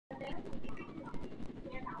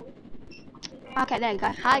Okay, there you go.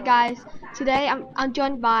 Hi guys. Today I'm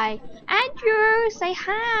joined by Andrew. Say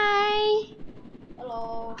hi.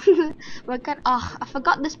 Hello. We're gonna. Oh, I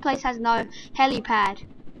forgot this place has no helipad.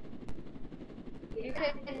 You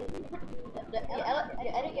can you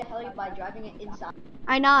edit your heli by driving it inside.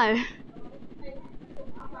 I know.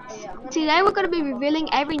 Yeah, Today we're gonna be revealing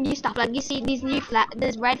every new stuff. Like you see these new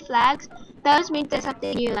these red flags. Those mean there's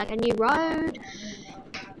something new, like a new road.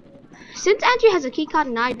 Since Andrew has a keycard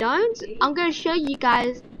and I don't, I'm gonna show you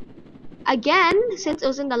guys again, since it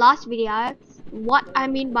was in the last video, what I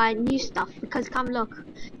mean by new stuff. Because come look,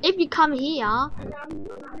 if you come here,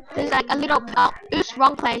 there's like a little oops,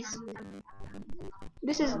 wrong place.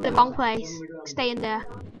 This is the wrong place. Stay in there.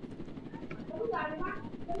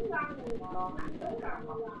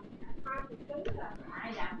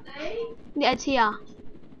 Yeah, it's here.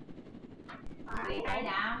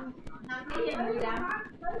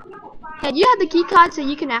 And you have the key card so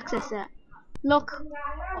you can access it. Look.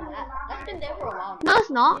 That's been there for a while. No, it's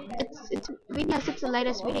not. It's video since the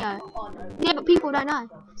latest video. Yeah, but people don't know.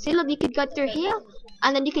 See, look, you could go through here,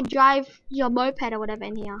 and then you can drive your moped or whatever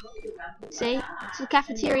in here. See, it's the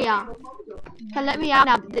cafeteria. Okay, let me out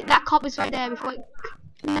now. That cop is right there.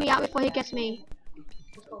 Let me out before he gets me.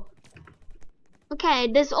 Okay,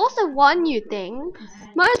 there's also one new thing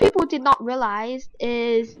most people did not realize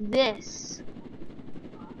is this.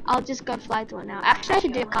 I'll just go fly to it now. Actually, I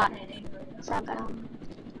should do a card. So I'm gonna.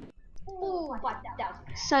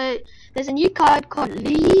 So there's a new code called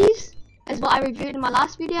Leaves, is what I reviewed in my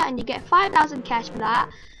last video, and you get 5,000 cash for that.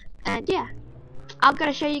 And yeah, I'm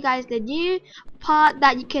gonna show you guys the new part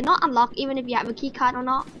that you cannot unlock even if you have a key card or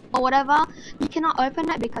not or whatever. You cannot open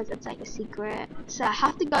it because it's like a secret. So I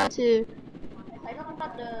have to go to. Are you talking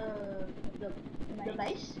about the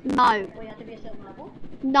base? No. Where you have to be a certain level?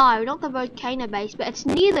 No, not the volcano base, but it's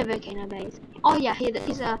near the volcano base. Oh yeah,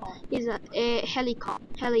 he's a heli.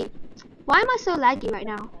 Why am I so laggy right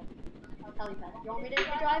now? Helipad. You want me to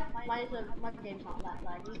drive? My game's not that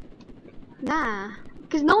laggy. Nah,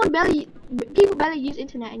 because people barely use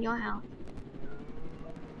internet in your house.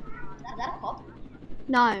 Is that a cop?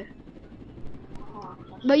 No, Oh,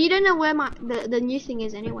 but you don't know where the new thing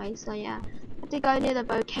is anyway. So yeah, I have to go near the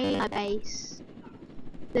volcano base.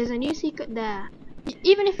 There's a new secret there.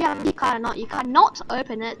 Even if you have a key card or not, you cannot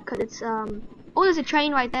open it because it's oh, there's a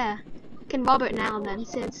train right there. You can rob it now then,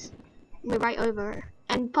 since we're right over it.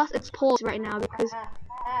 And plus it's paused right now because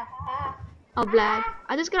of lag.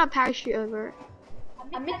 I'm just gonna parachute over it.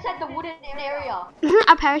 I'm inside the wooden area.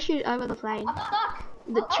 I parachute over the plane. I'm stuck.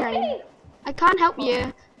 The train. I can't help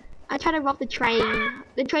you. I try to rob the train.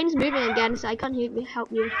 The train's moving again, so I can't help you.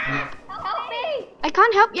 Help me! I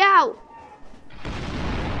can't help you out.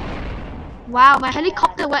 Wow, my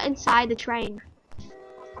helicopter went inside the train.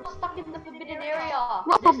 I'm stuck in the forbidden area.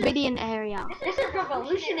 What forbidden area? This is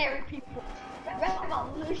revolutionary, people.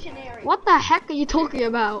 Revolutionary. What the heck are you talking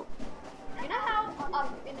about? You know how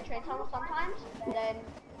in the train tunnel sometimes, then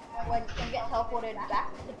when you get teleported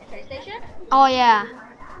back to the train station? Oh yeah.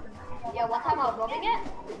 Yeah, one time I was robbing it,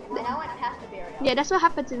 and I went past the barrier. Yeah, that's what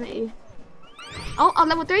happened to me. Oh, I'm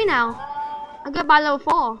level 3 now. I'm gonna buy level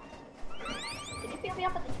 4. Did you pick me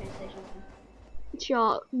up at the train station?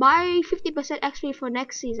 Sure. Buy 50% XP for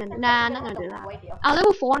next season. Nah, I'm not gonna do that. I'm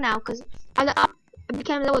level 4 now because I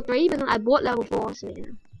became level 3, but then I bought level 4. So yeah.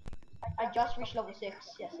 I just reached level 6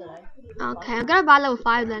 yesterday. Okay, I'm gonna buy level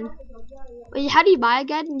 5 then. Wait, how do you buy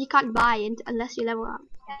again? You can't buy unless you level up.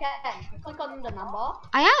 Okay, click on the number,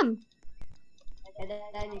 I am. and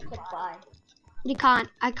then you click buy. You can't.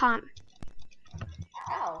 I can't.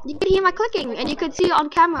 Ow. You can hear my clicking, and you can see it on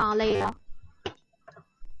camera later.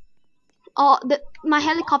 Oh, my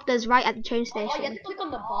helicopter is right at the train station. Oh, you have to click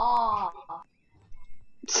on the bar.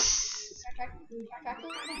 Try clicking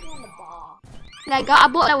on the bar. There you go. I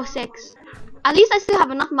bought level 6. At least I still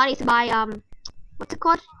have enough money to buy what's it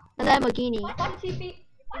called? The Lamborghini.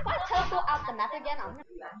 If I teleport out the map again, I'm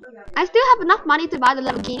gonna. I still have enough money to buy the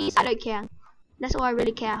Lamborghini, so I don't care. That's all I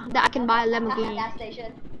really care. That I can buy a Lamborghini. Gas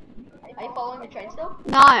station. Are you following the train still?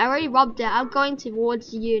 No, I already robbed it. I'm going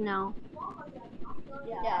towards you now.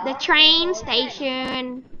 Yeah. The train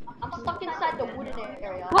station. I'm stuck inside the wooden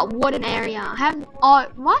area. What wooden area?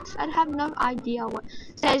 What? I have no idea what.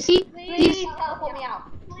 So see, Please teleport me out.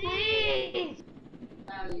 Please.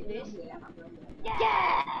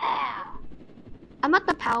 Yeah. I'm at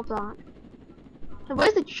the power plant. So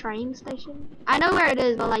where's the train station? I know where it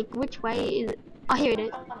is, but like which way is it? Oh, here it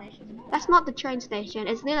is. That's not the train station.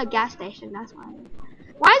 It's near the gas station. That's why.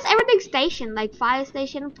 Why is everything station? Like fire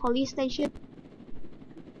station, police station,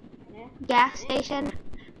 gas station,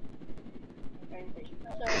 Train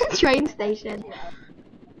station. train station.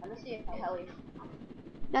 Let's see a heli.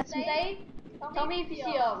 That's me. Tell me if you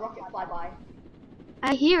see a rocket fly by.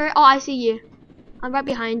 I hear it. Oh, I see you. I'm right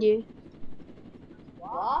behind you.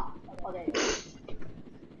 What? Oh, there you go.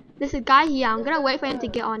 There's a guy here. I'm gonna wait for him to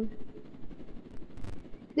get on.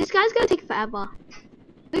 This guy's gonna take forever.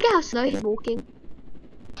 Look at how slow he's walking.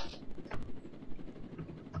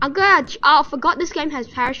 I forgot this game has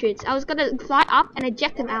parachutes. I was gonna fly up and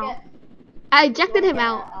eject him out. I ejected him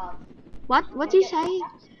out. What? What did you say?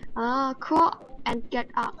 Crawl and get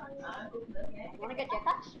up. You wanna get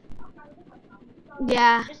jetpacks?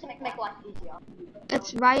 Yeah, Just to make life easier.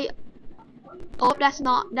 it's right. Oh, that's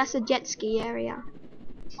not. That's a jet ski area.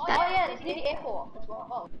 Oh yeah, it's near the airport as well.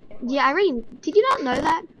 Oh, Yeah, I really. Did you not know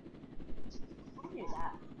that? I knew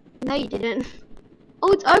that. No, you didn't.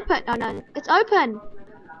 Oh, it's open. Oh no, it's open.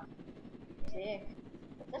 Sick.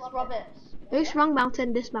 Let's rob it. Oops, wrong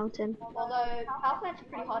mountain. This mountain. Although power plants are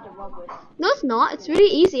pretty hard to rob with. No, it's not. It's really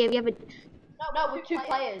easy if you have a. No, with 2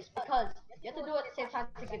 players because you have to do it at the same time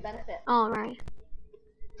to get benefit. Oh right.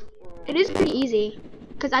 It is pretty easy.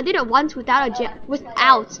 Cause I did it once without a jet,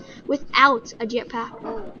 without a jetpack.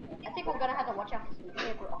 Ooh. I think we're gonna have to watch out for some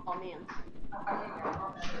people. Oh man.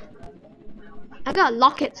 I gotta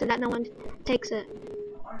lock it so that no one takes it.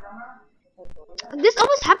 This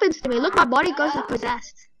almost happens to me. Look, my body goes like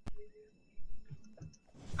possessed.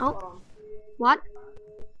 Oh, what?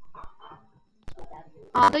 Oh,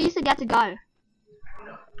 I thought you said get to go.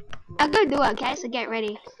 I'm gonna do it, okay? So get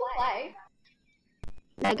ready. Play.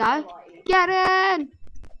 There you go. Get in!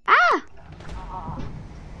 Ah!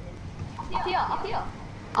 Up here.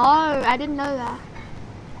 Oh, I didn't know that.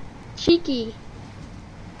 Cheeky.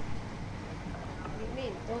 What do you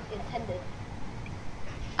mean? It was intended.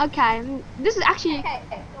 Okay, this is actually. Okay,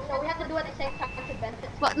 so we have to do it at the same time to benefit.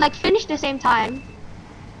 But like finish the same time.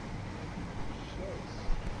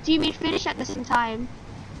 Do you mean finish at the same time?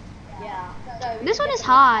 Yeah. So This one is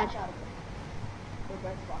hard.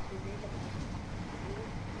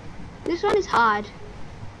 This one is hard.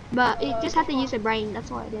 But you just have to use your brain, that's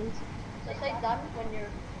what it is. So say done when you're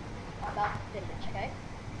about to finish, okay?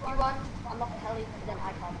 You run, unlock the heli, then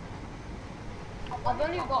I come. I've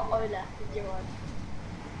only got O left, 0.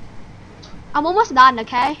 I'm almost done,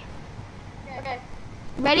 okay? Okay.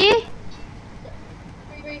 Ready?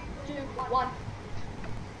 3, 2, 1.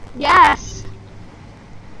 Yes!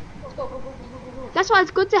 Let's go. That's why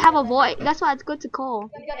it's good to have a voice. That's why it's good to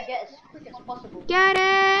call. You gotta get as quick as possible. Get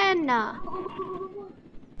in!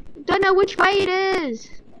 Don't know which way it is.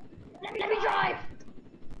 Let me drive!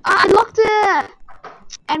 I locked it!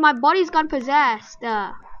 And my body's gone possessed.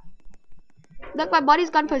 Look, my body's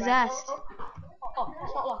gone possessed. Oh,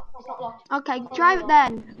 it's not locked. It's not locked. Okay, drive it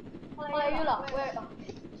then. Oh, yeah, you locked. Where?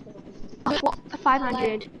 Oh, what?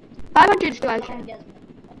 500. 500 is still okay.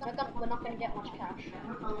 We're not gonna get much cash.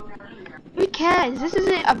 Who cares? This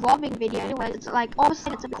isn't a robbing video anyway. It's like all of a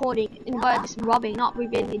sudden it's recording in words robbing, not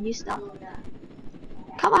revealing new stuff.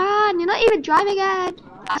 Come on, you're not even driving yet.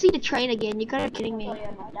 I see the train again. You gotta be kidding me. Oh,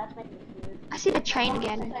 yeah, my dad's making food. I see the train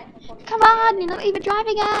again. Come on, you're not even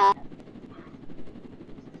driving yet.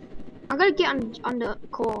 I'm gonna get on the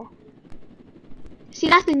call. See,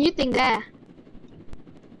 that's the new thing there.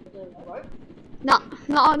 The rope?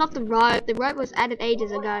 Not the rope. The rope was added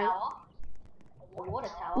ages ago. Tower? The water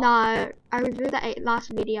tower? No, I reviewed that last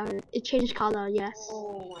video. It changed color. Yes.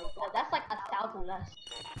 Oh my god, that's like 1,000 less.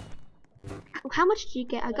 How much did you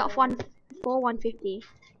get? I got 150.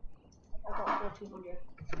 I got 200.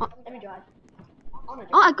 Oh. Let me drive.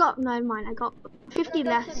 Oh, I got no mind. I got 50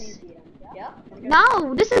 less. Yeah?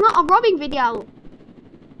 No, this is not a robbing video.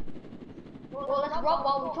 Well, let's rob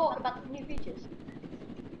while we talk about the new features.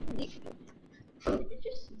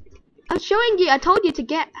 I'm showing you. I told you to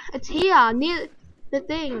get. It's here near the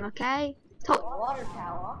thing. Okay. Water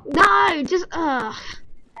tower. No, just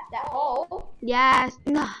That hole. Yes.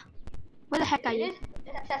 No. Where the heck are you? It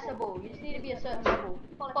is accessible. You just need to be a certain level.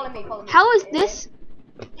 Follow me. How is this?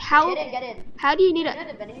 How? Get in. How do you need You it? know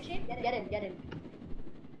the vending machine? Get in.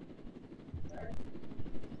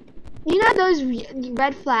 You know those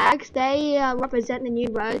red flags? They represent the new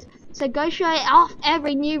roads. So go show it off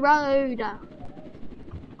every new road.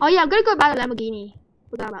 Oh yeah, I'm gonna go buy a Lamborghini.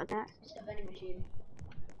 Forgot about that. It's the vending machine.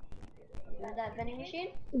 You know that vending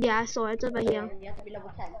machine? Yeah, I saw it. It's over here. You have to be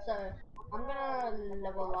level 10. So I'm gonna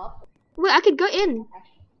level up. Wait, I could go in,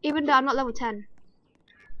 even though I'm not level 10.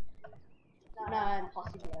 No,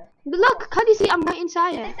 impossible. But look, can't you see I'm right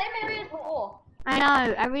inside It's it? the same area as before. I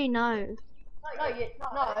know, I really know.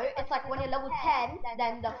 No, it's like when you're level 10,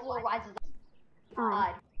 then the floor rises up.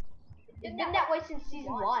 Oh. It's been that way since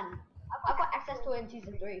season 1. I've got access to it in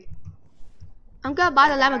season 3. I'm gonna buy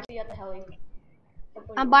the Lamborghini. Be at the heli.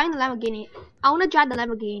 I'm buying the Lamborghini. I want to drive the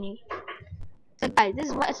Lamborghini. So guys, this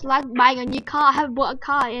is what it's like buying a new car. I haven't bought a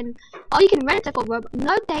car in. Oh, you can rent it for Roblox.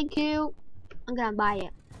 No, thank you. I'm gonna buy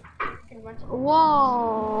it.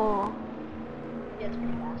 Whoa. Yeah, it's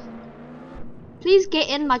pretty fast. Please get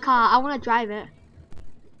in my car. I want to drive it.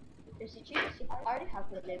 I already have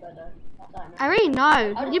the label though. I already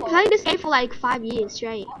know. You played this game for like 5 years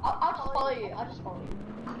straight. I'll just follow you. I'll just follow you.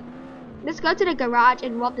 Let's go to the garage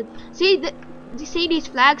and rob the. See these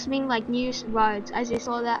flags mean like new roads. As you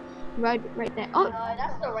saw that road right there. Oh.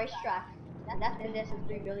 That's the racetrack. That's been there since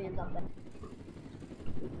 3 billion something.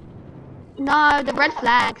 No, the red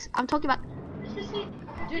flags. I'm talking about.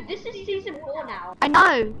 This is season 4 now. I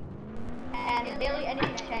know. And barely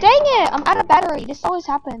anything changed. Dang it! I'm out of battery. This always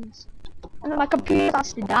happens. And then my computer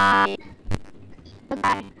starts to die.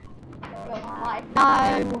 Okay.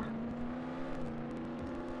 No.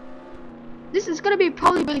 This is gonna be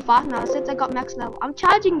probably really fast now since I got max level. I'm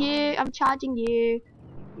charging you. I'm charging you.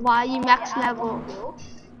 Why are you max level?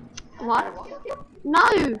 What? No.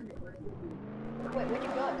 Wait, where'd you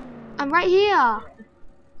go? I'm right here.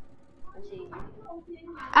 Let's see.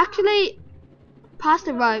 Actually, pass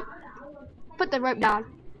the rope. Put the rope down.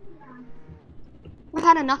 We've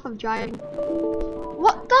had enough of driving.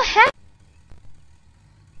 What the heck?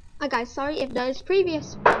 Hi guys, sorry if those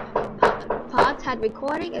previous parts had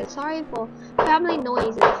recording, and sorry for family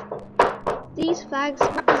noises. These flags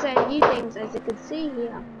represent new things, as you can see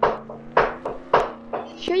here.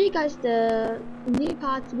 Show you guys the new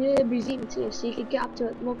parts near the museum too, so you can get up to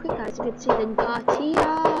it more quick, guys. You can see the new part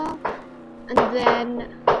here, and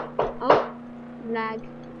then lag.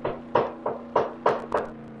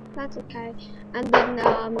 That's okay. And then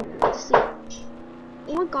let's see.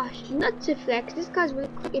 Oh my gosh, not to flex. This guy's really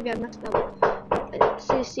quick if you have max level.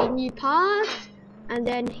 So you see new parts, and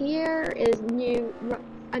then here is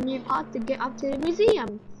a new part to get up to the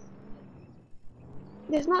museum.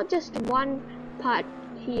 There's not just one part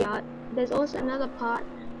here. There's also another part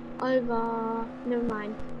over. Never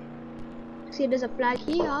mind. See, there's a flag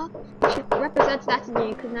here, which represents that's new,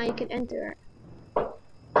 because now you can enter it.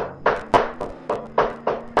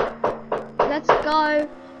 Let's go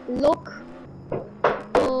look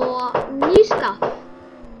for new stuff.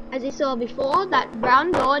 As you saw before, that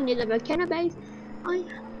brown door near the volcano base, I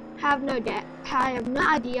have no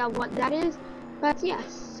idea what that is, but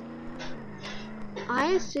yes,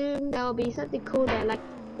 I assume there will be something cool there,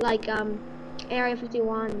 like Area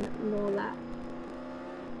 51 and all that.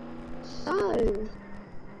 So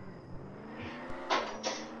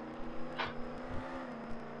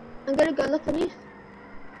I'm gonna go look for new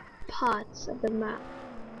parts of the map.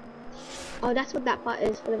 Oh, that's what that part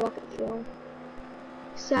is for the rocket fuel.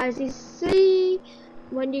 So as you see,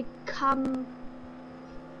 when you come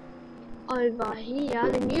over here,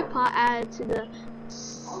 the new part added to the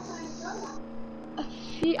a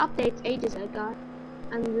few updates ages ago,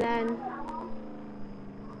 and then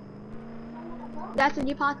that's a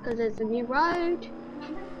new part because it's a new road.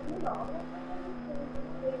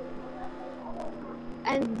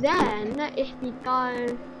 And then if you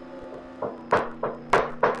go,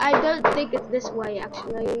 I don't think it's this way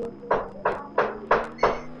actually,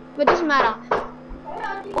 but it doesn't matter.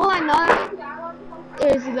 All I know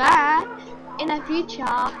is that in the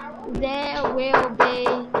future there will be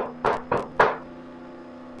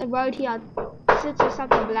a road here since there's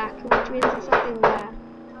something black, which means there's something there.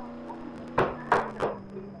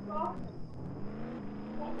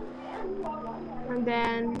 And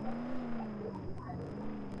then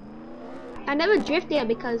I never drift there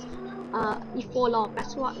because you fall off.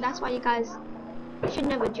 That's why you guys should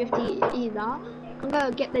never drift either. I'm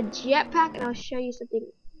gonna get the jetpack and I'll show you something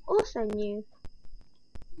also new,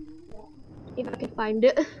 if I can find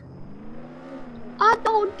it. I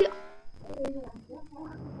don't.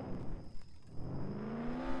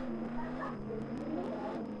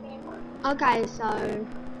 Okay, so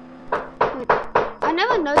I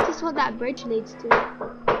never noticed what that bridge leads to.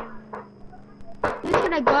 I'm just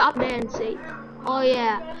gonna go up there and see. Oh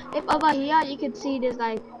yeah, if over here you can see there's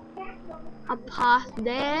like a path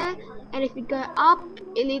there, and if you go up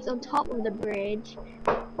it leads on top of the bridge.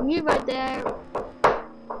 New right there,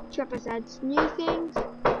 which represents new things.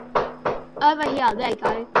 Over here, there you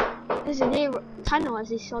go. There's a new tunnel as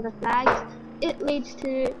you saw the flags. It leads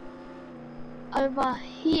to over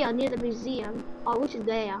here near the museum, which is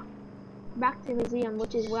there. Back to the museum,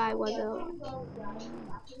 which is where I was earlier.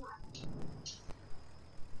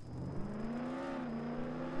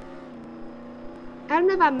 I don't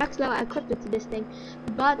know if I'm max level equipped to this thing,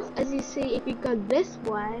 but as you see, if you go this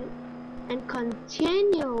way and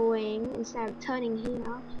continuing instead of turning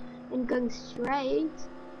here and going straight,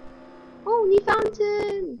 Oh, new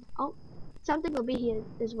fountain! Oh, something will be here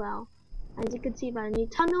as well. As you can see by a new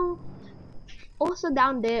tunnel. Also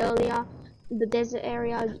down there earlier, the desert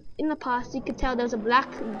area, in the past you could tell there's a black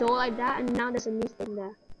door like that, and now there's a new thing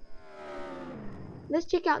there. Let's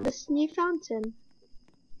check out this new fountain.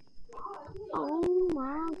 Oh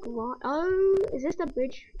my god. Oh, is this the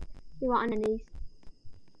bridge we were underneath?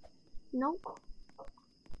 Nope.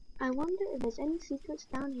 I wonder if there's any secrets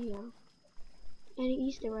down here. Any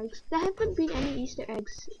Easter eggs? There haven't been any Easter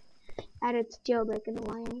eggs at its jailbreak in a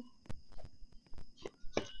while.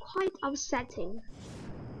 Quite upsetting.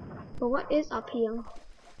 But what is up here?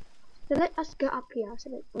 So let us go up here. So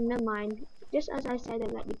that, never mind. Just as I said,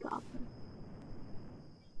 let me go up here.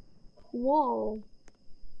 Whoa.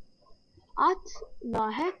 What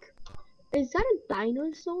the heck? Is that a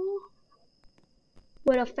dinosaur?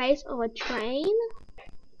 With a face of a train?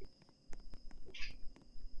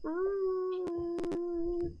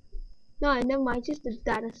 No, never mind, just a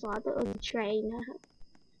dinosaur. I thought it was a train.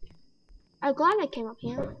 I'm glad I came up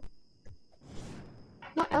here.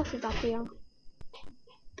 What else is up here?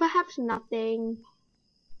 Perhaps nothing.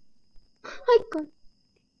 My god.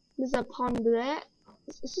 There's a pond there.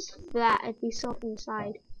 It's just flat if you saw from the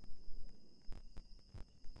side.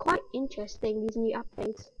 Quite interesting, these new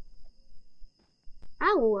updates.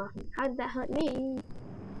 Ow! How did that hurt me?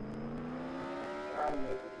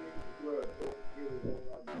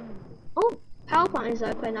 Oh, power plant is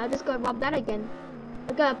open. I'll just go rob that again.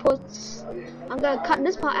 I'm gonna cut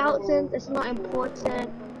this part out since it's not important.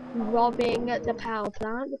 Robbing the power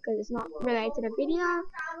plant because it's not related to the video.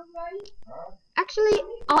 Actually,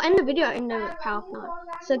 I'll end the video in the power plant.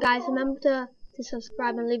 So guys, remember to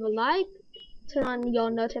subscribe and leave a like. Turn on your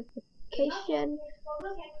notification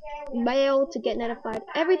bell to get notified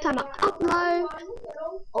every time I upload.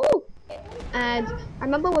 Oh, and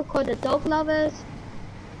remember we're called the dog lovers.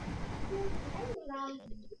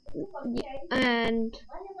 And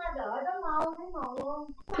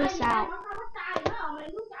peace out.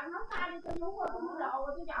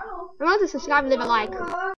 Remember to subscribe and leave a like.